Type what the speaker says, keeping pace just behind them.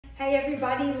Hey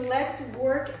everybody, let's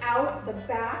work out the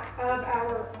back of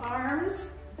our arms,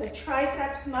 the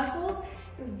triceps muscles.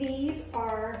 These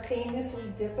are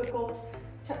famously difficult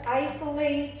to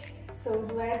isolate, so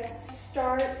let's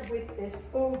start with this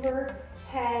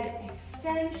overhead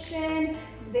extension.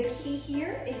 The key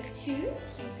here is to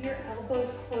keep your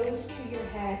elbows close to your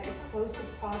head, as close as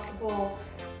possible.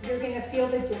 You're gonna feel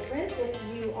the difference if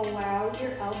you allow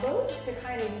your elbows to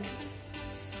kind of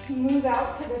move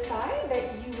out to the side, that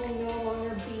you will no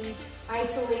longer be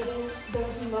isolating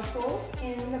those muscles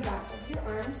in the back of your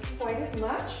arms quite as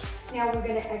much. Now we're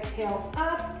gonna exhale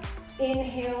up,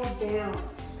 inhale down,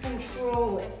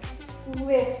 control it,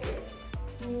 lift it.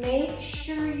 Make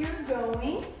sure you're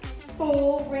going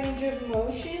full range of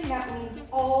motion. That means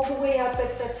all the way up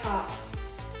at the top.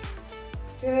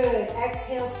 Good,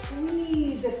 exhale,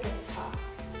 squeeze at the top.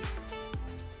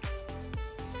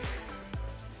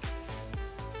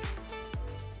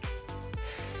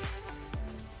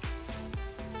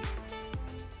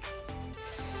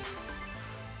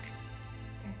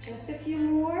 Just a few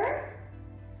more.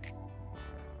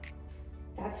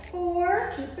 That's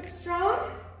 4, keep it strong.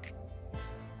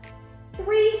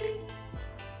 3,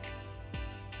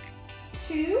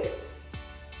 2,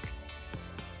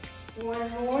 1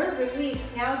 more,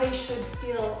 release. Now they should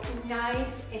feel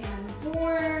nice and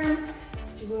warm.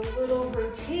 Let's do a little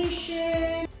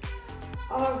rotation.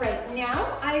 All right,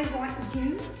 now I want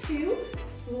you to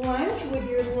lunge with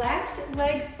your left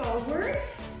leg forward.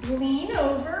 Lean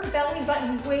over, belly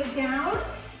button way down,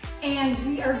 and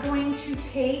we are going to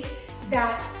take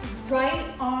that right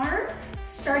arm,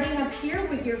 starting up here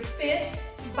with your fist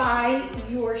by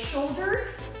your shoulder,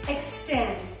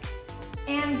 extend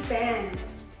and bend,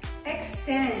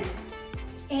 extend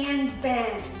and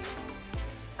bend,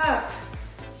 up,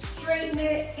 straighten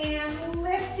it and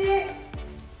lift it,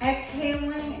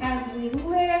 exhaling as we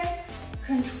lift,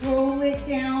 control it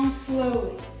down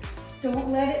slowly.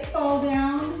 Don't let it fall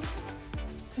down.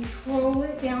 Control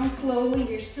it down slowly.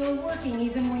 You're still working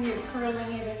even when you're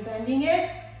curling it and bending it,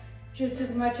 just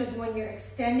as much as when you're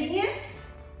extending it.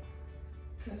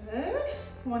 Good.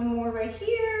 One more right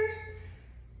here.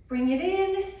 Bring it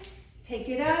in, take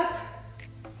it up,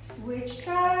 switch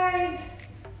sides.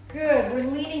 Good.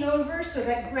 We're leaning over so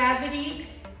that gravity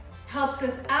helps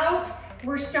us out.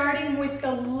 We're starting with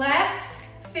the left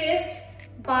fist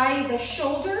by the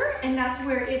shoulder, and that's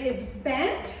where it is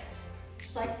bent,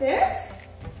 just like this.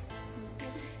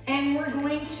 And we're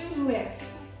going to lift.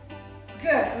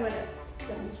 Good, I'm gonna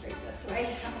demonstrate this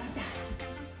way. How about that?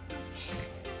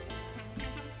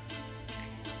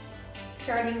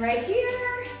 Starting right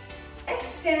here,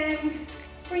 extend,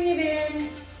 bring it in,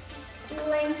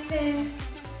 lengthen,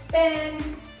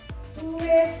 bend,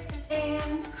 lift,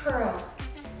 and curl.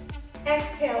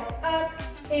 Exhale up,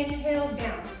 inhale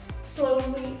down.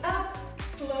 Slowly up,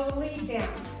 slowly down.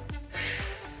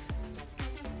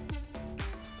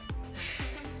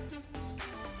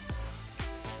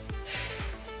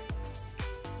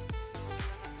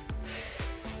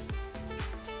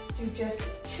 Let's do just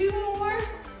 2 more.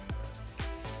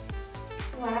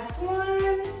 Last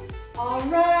one. All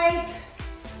right.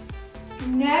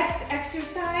 Next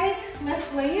exercise,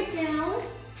 let's lay it down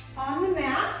on the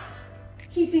mat,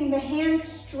 keeping the hands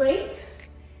straight.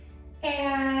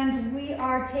 And we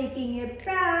are taking it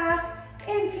back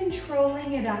and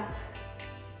controlling it up.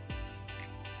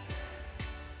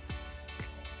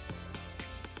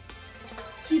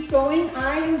 Keep going.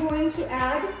 I am going to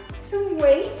add some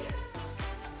weight.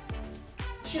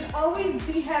 It should always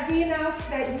be heavy enough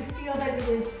that you feel that it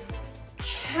is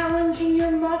challenging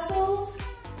your muscles.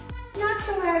 Not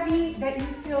so heavy that you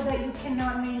feel that you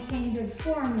cannot maintain good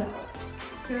form though.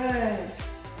 Good.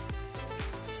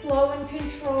 Slow and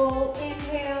control,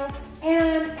 inhale,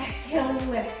 and exhale,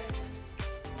 lift.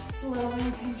 Slow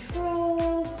and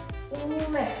control,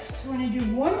 lift. We're gonna do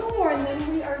 1 more, and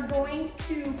then we are going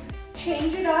to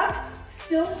change it up,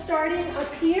 still starting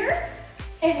up here,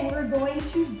 and we're going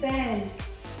to bend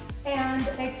and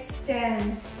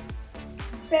extend,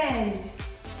 bend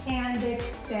and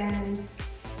extend.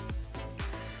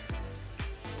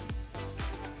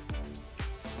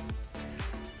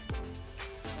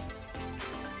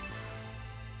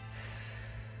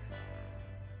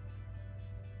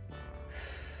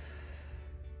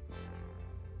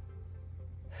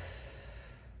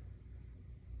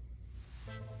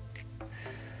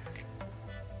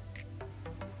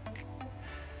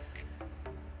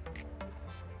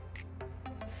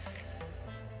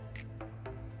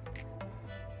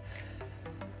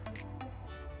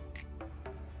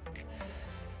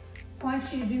 I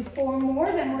want you to do 4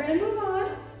 more, then we're gonna move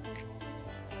on.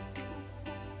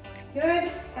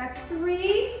 Good, that's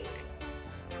 3,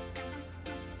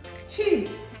 2.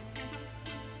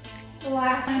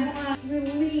 Last one,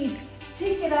 release.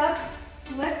 Take it up.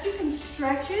 Let's do some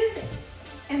stretches,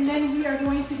 and then we are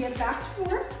going to get back to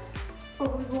work,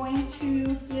 but we're going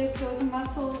to give those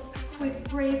muscles a quick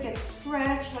break and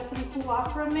stretch, let them cool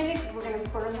off for a minute, because we're going to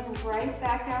burn them right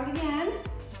back out again.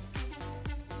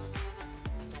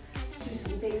 Let's do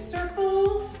some big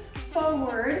circles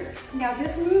forward. Now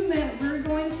this movement we're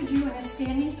going to do in a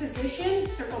standing position,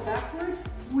 circle backward,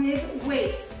 with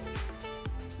weights.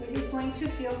 It is going to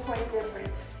feel quite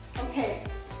different. Okay,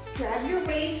 grab your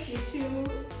weights, your 2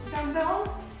 dumbbells,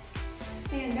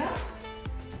 stand up,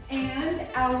 and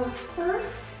our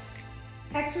first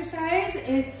exercise,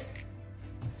 it's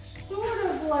sort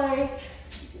of like,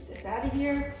 get this out of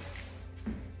here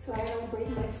so I don't break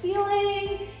my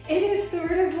ceiling. It is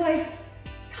sort of like,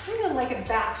 kind of like a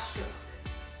backstroke,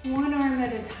 one arm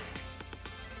at a time.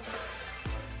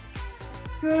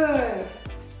 Good.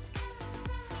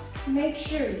 Make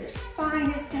sure your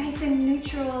spine is nice and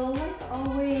neutral, like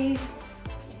always.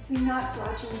 It's not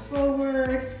slouching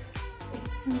forward.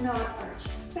 It's not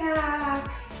arching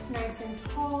back. It's nice and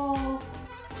tall.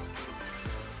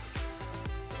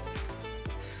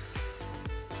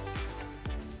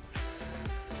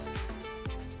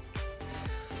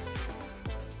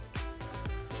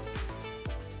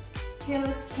 Okay,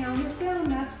 let's count it down.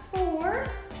 That's 4,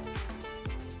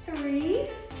 3,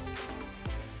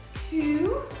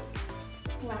 2,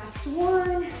 last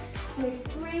one,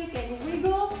 quick break and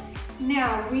wiggle.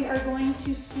 Now we are going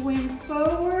to swim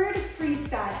forward,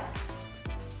 freestyle.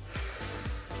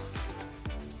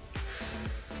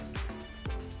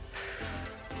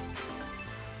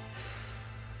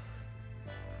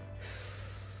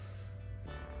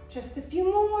 Just a few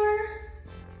more.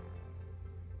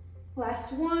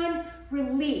 Last one,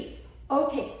 release.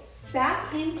 Okay,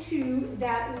 back into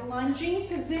that lunging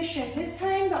position. This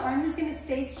time the arm is gonna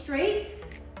stay straight.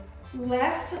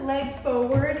 Left leg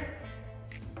forward.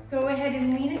 Go ahead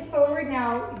and lean it forward.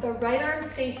 Now the right arm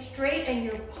stays straight and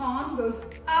your palm goes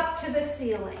up to the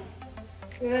ceiling.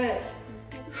 Good.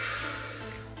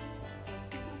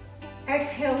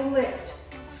 Exhale, lift.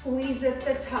 Squeeze at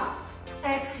the top.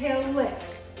 Exhale,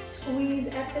 lift. Squeeze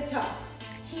at the top.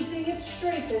 Keeping it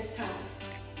straight this time.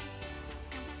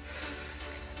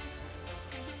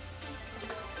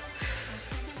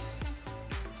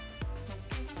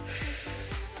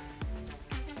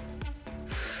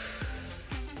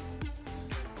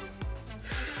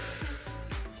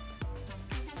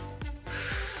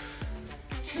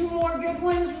 Two more good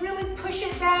ones. Really push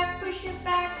it back,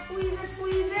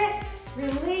 squeeze it.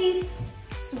 Release,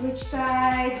 switch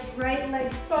sides, right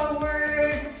leg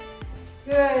forward.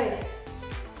 Good.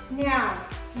 Now,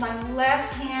 my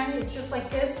left hand is just like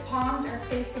this, palms are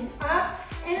facing up,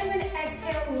 and I'm gonna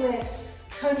exhale, lift,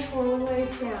 control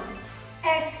it down.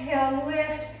 Exhale,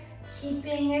 lift,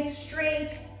 keeping it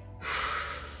straight.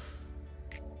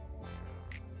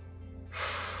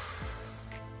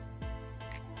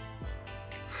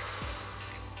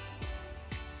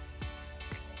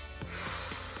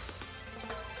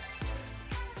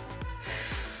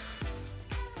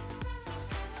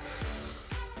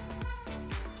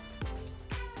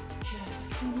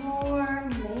 More,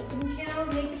 make them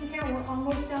count. We're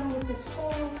almost done with this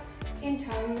whole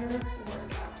entire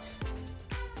workout.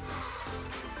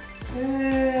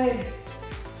 Good.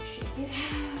 Shake it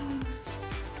out.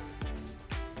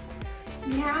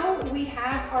 Now we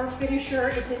have our finisher.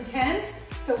 It's intense,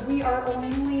 so we are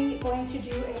only going to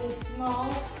do a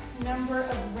small number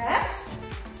of reps,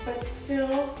 but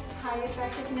still high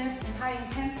effectiveness and high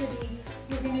intensity.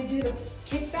 We're going to do the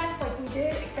kickbacks like we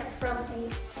did, except from a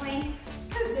plank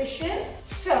position.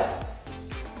 So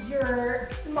your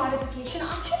modification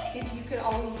option is you could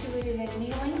always do it in a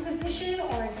kneeling position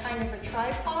or in kind of a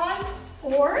tripod,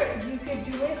 or you could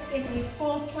do it in a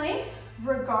full plank.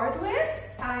 Regardless,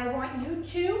 I want you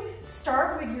to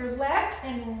start with your left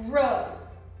and row.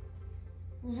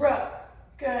 Row.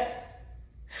 Good.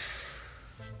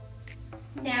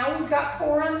 Now we've got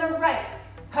 4 on the right.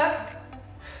 Hup.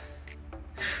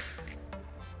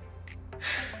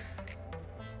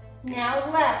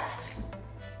 Now left.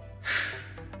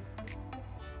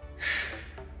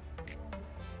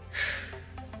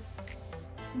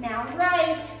 Now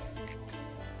right.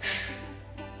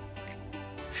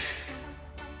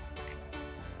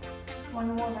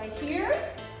 One more right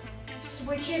here.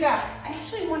 Switch it up. I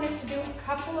actually want us to do a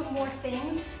couple of more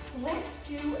things. Let's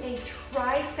do a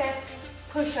triceps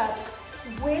push-ups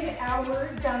with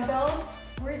our dumbbells.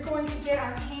 We're going to get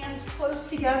our hands close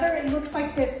together. It looks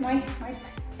like this. My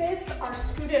fists are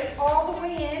scooted all the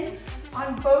way in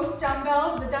on both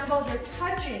dumbbells. The dumbbells are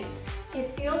touching.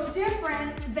 It feels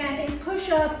different than a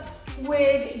push-up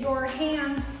with your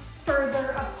hands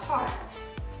further apart.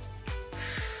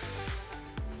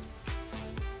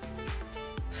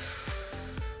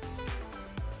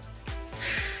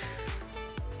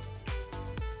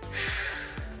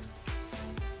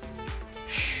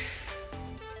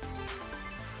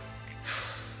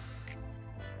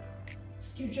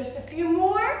 Let's do just a few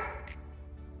more.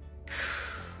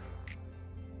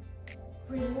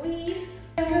 Release.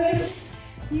 Good.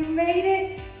 You made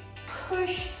it.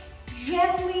 Push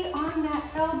gently on that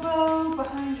elbow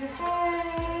behind your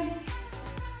head.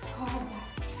 Hold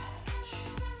that stretch.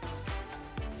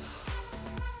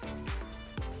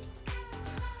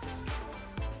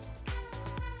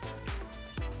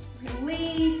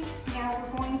 Release. Now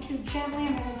we're going to gently,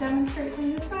 I'm going to demonstrate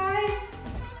from the side.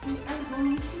 We are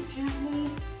going to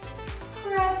gently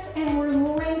press, and we're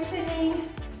lengthening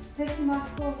this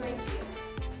muscle right here.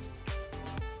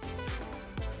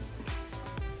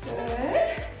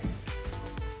 Good.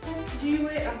 Let's do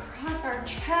it across our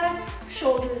chest,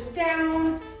 shoulders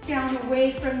down, down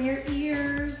away from your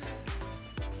ears.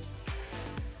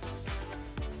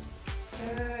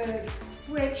 Good.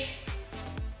 Switch.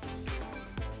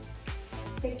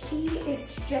 The key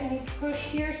is to gently push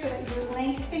here so that you're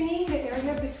lengthening the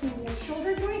area between the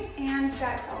shoulder joint and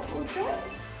that elbow joint.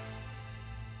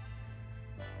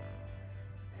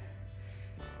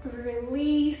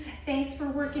 Release. Thanks for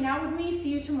working out with me. See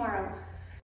you tomorrow.